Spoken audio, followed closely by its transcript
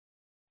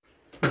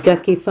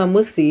Jackie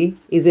Phamotse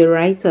is a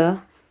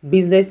writer,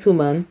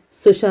 businesswoman,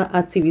 social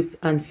activist,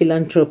 and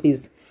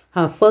philanthropist.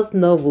 Her first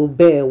novel,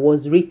 Bear,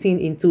 was written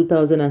in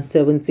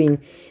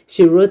 2017.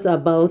 She wrote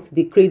about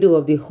the cradle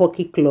of the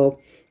hockey club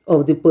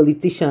of the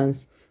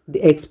politicians,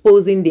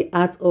 exposing the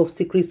art of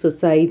secret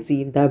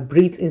society that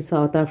breeds in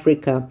South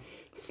Africa,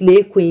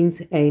 slay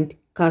queens, and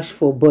cash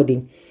for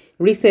body.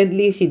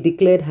 Recently, she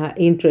declared her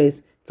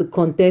interest to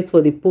contest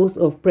for the post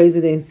of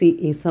presidency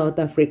in South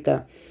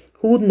Africa.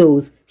 Who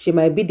knows, she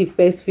might be the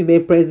first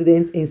female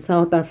president in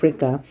South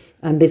Africa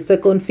and the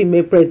second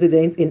female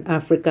president in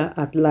Africa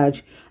at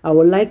large. I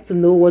would like to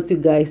know what you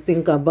guys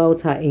think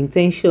about her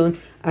intention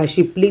as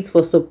she pleads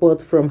for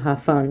support from her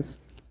fans.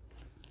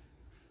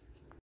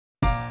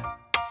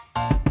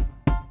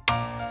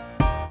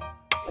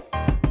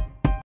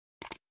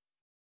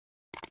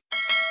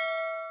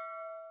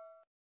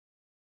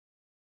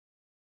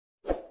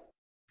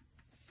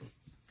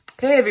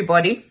 Hey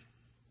everybody.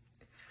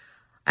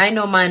 I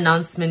know my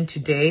announcement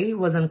today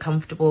was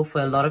uncomfortable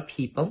for a lot of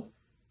people,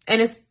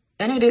 and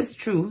it is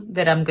true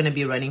that I'm going to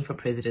be running for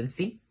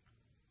presidency.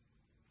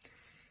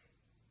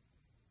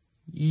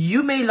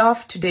 You may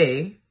laugh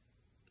today,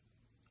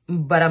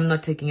 but I'm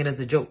not taking it as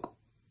a joke.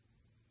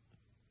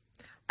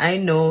 I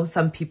know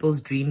some people's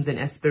dreams and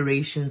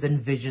aspirations and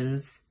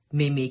visions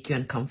may make you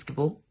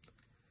uncomfortable.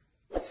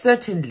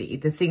 Certainly,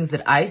 the things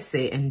that I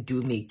say and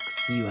do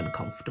makes you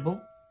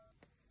uncomfortable,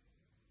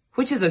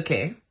 which is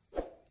okay.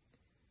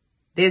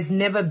 There's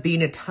never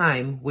been a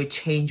time where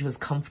change was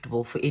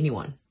comfortable for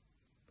anyone.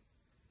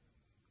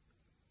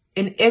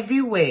 In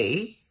every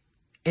way,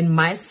 in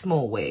my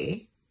small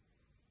way,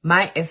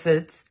 my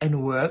efforts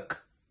and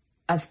work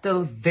are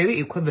still very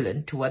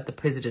equivalent to what the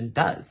president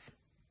does.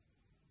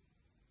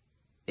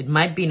 It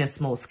might be in a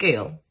small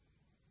scale,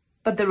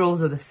 but the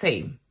roles are the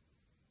same.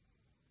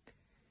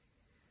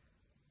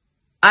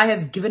 I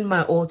have given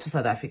my all to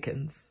South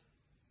Africans,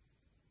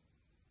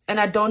 and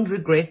I don't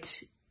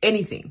regret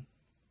anything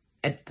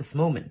at this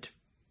moment,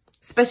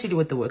 especially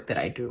with the work that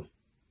I do.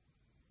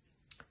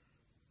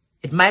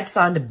 It might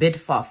sound a bit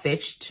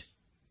far-fetched,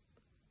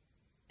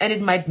 and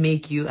it might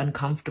make you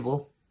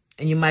uncomfortable,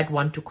 and you might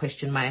want to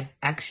question my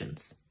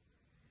actions.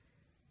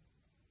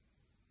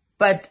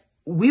 But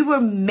we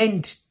were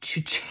meant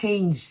to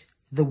change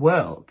the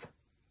world,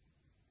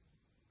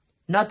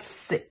 not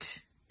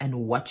sit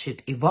and watch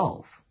it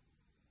evolve.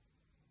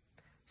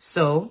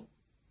 So,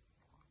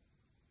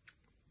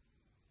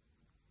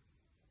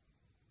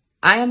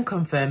 I am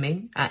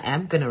confirming I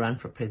am going to run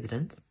for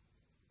president.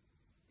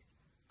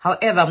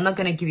 However, I'm not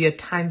going to give you a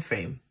time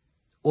frame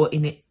or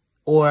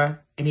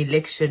an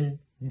election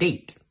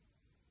date.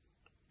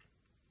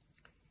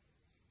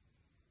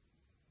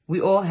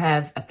 We all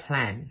have a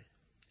plan,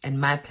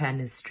 and my plan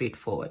is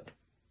straightforward.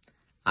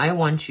 I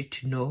want you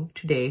to know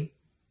today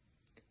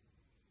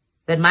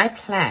that my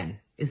plan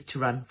is to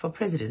run for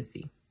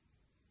presidency.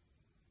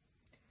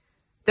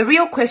 The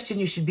real question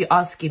you should be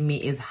asking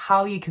me is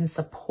how you can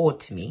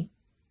support me.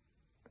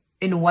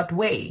 In what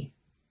way?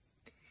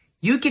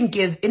 You can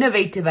give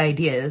innovative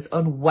ideas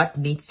on what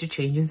needs to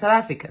change in South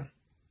Africa.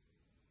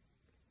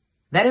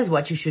 That is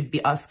what you should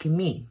be asking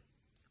me.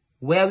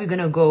 Where are we going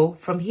to go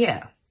from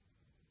here?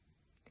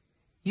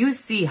 You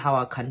see how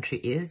our country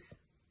is.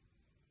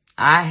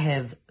 I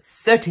have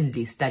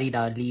certainly studied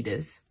our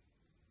leaders.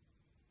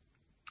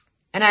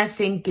 And I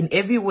think in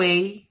every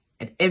way,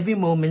 at every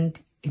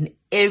moment, in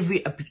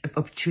every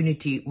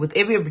opportunity, with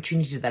every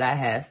opportunity that I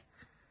have,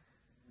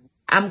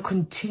 I'm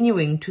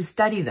continuing to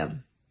study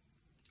them,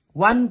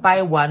 one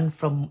by one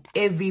from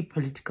every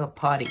political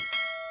party.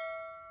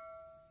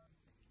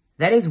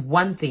 That is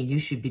one thing you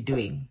should be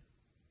doing.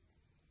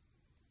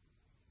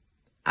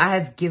 I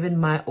have given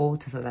my all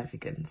to South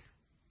Africans,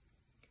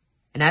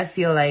 and I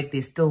feel like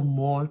there's still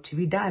more to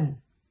be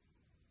done.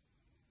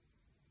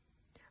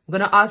 I'm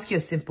going to ask you a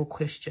simple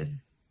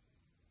question.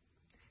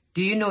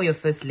 Do you know your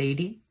First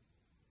Lady?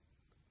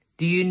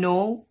 Do you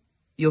know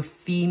your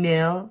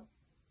female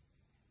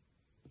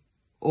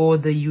or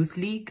the Youth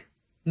League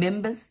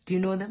members? Do you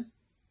know them?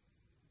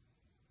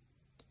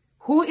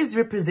 Who is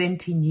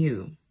representing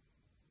you?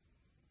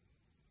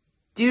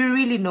 Do you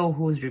really know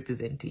who's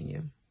representing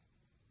you?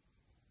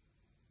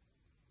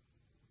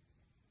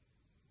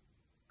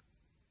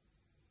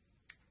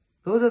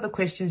 Those are the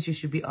questions you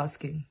should be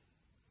asking.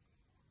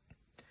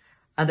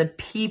 Are the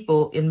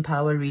people in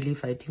power really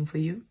fighting for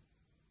you?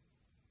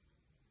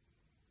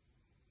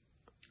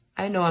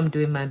 I know I'm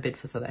doing my bit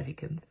for South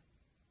Africans.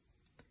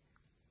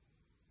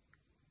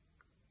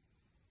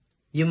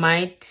 You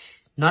might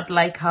not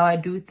like how I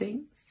do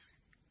things.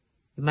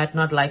 You might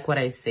not like what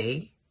I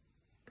say.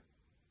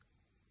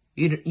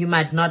 You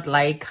might not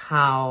like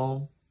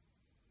how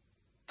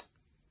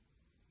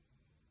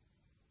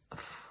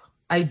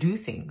I do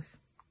things.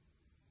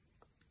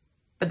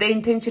 But the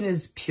intention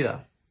is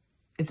pure.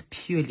 It's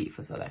purely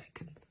for South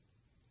Africans.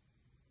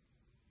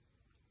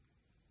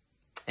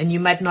 And you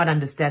might not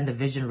understand the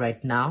vision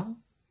right now.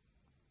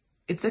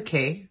 It's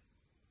okay,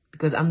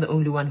 because I'm the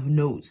only one who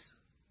knows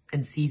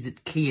and sees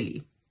it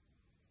clearly.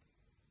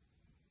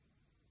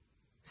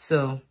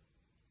 So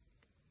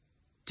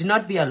Do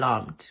not be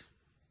alarmed.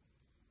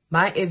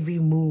 My every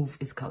move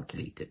is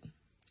calculated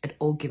at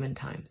all given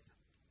times.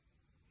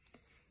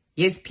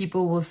 Yes,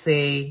 people will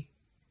say,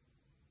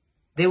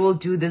 they will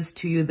do this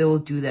to you, they will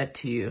do that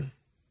to you.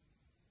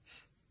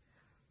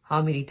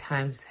 How many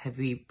times have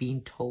we been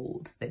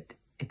told that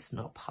it's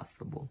not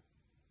possible?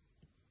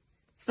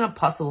 It's not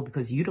possible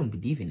because you don't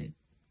believe in it.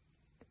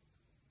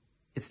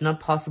 It's not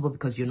possible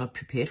because you're not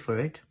prepared for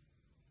it,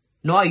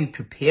 nor are you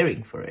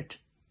preparing for it.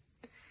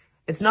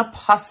 It's not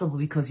possible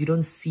because you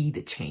don't see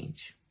the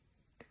change.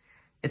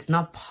 It's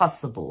not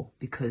possible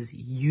because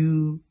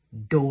you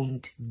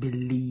don't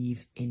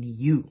believe in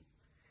you.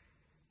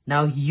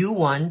 Now you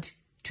want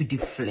to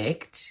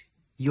deflect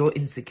your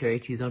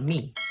insecurities on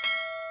me.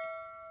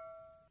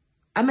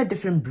 I'm a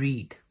different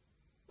breed,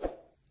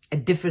 a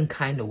different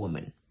kind of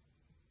woman.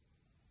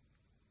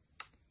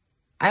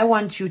 I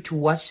want you to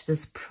watch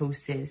this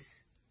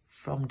process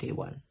from day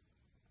one.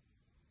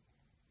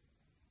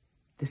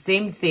 The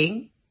same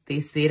thing they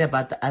said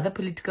about the other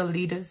political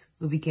leaders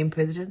who became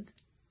presidents,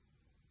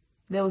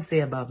 they will say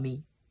about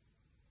me.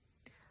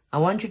 I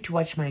want you to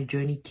watch my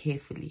journey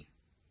carefully.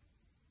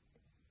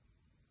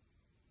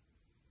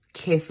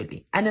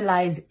 Carefully.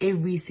 Analyze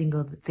every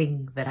single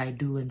thing that I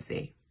do and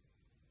say.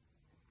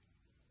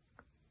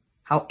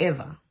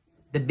 However,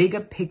 the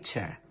bigger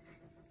picture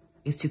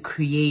is to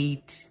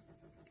create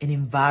an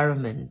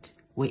environment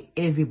where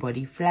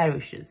everybody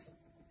flourishes.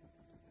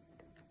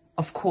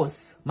 Of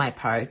course, my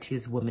priority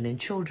is women and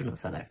children of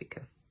South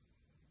Africa.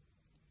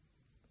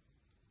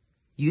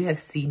 You have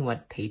seen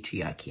what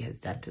patriarchy has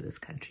done to this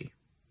country.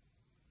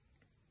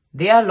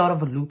 There are a lot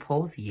of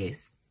loopholes,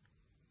 yes.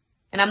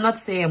 And I'm not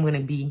saying I'm going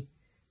to be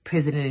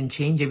president and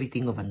change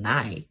everything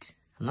overnight.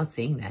 I'm not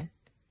saying that.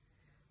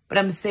 But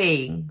I'm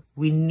saying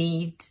we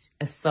need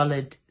a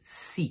solid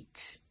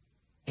seat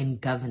in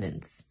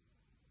governance.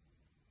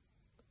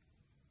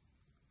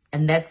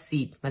 And that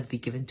seat must be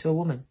given to a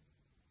woman.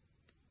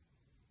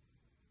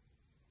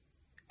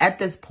 At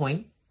this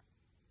point,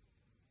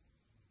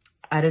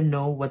 I don't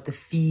know what the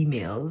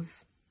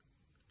females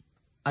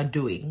are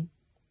doing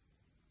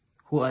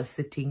who are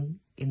sitting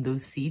in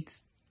those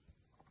seats.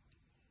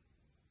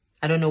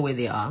 I don't know where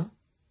they are.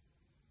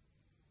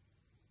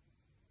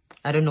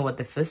 I don't know what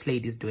the First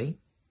Lady is doing.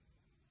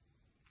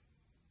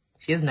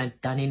 She has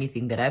not done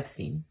anything that I've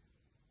seen.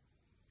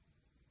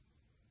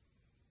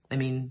 I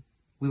mean,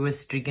 we were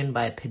stricken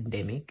by a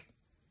pandemic.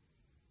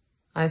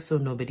 I saw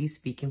nobody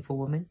speaking for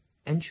women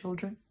and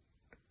children.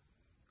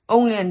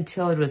 Only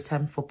until it was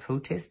time for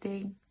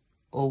protesting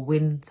or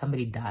when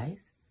somebody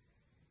dies.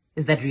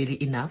 Is that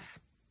really enough?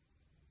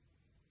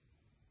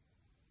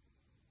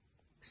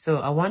 So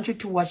I want you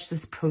to watch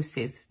this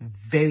process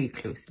very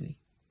closely.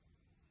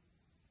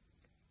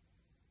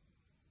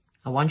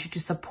 I want you to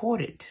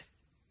support it.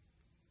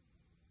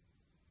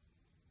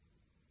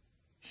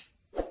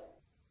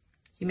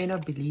 You may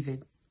not believe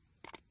it,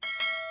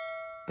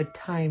 but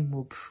time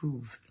will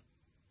prove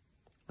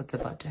what's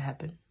about to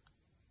happen.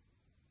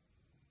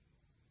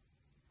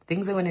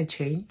 Things are going to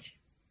change.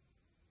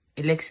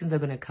 Elections are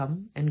going to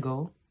come and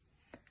go.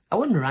 I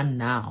wouldn't run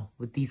now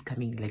with these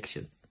coming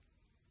elections.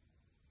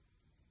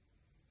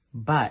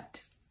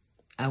 But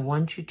I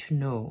want you to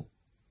know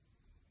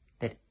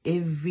that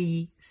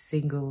every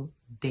single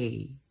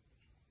day,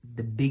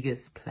 the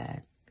biggest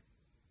plan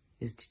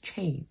is to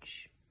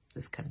change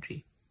this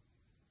country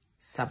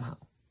somehow.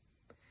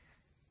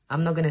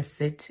 I'm not going to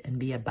sit and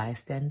be a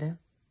bystander.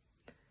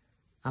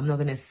 I'm not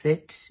going to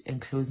sit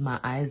and close my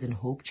eyes and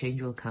hope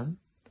change will come.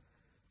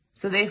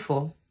 So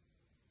therefore,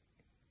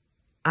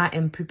 I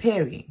am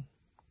preparing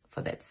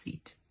for that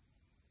seat.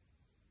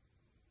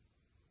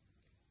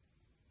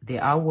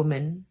 There are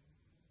women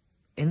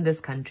in this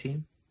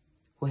country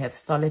who have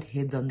solid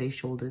heads on their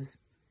shoulders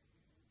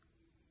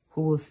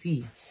who will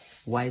see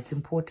why it's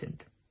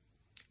important.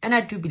 And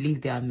I do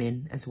believe there are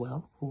men as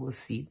well who will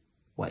see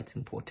why it's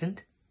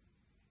important.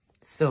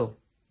 So,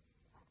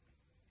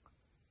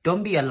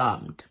 don't be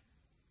alarmed.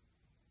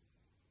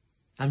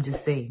 I'm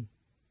just saying,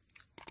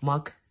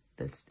 mark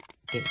this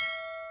day.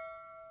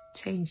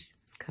 Change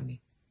is coming.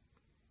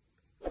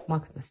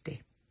 Mark this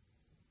day.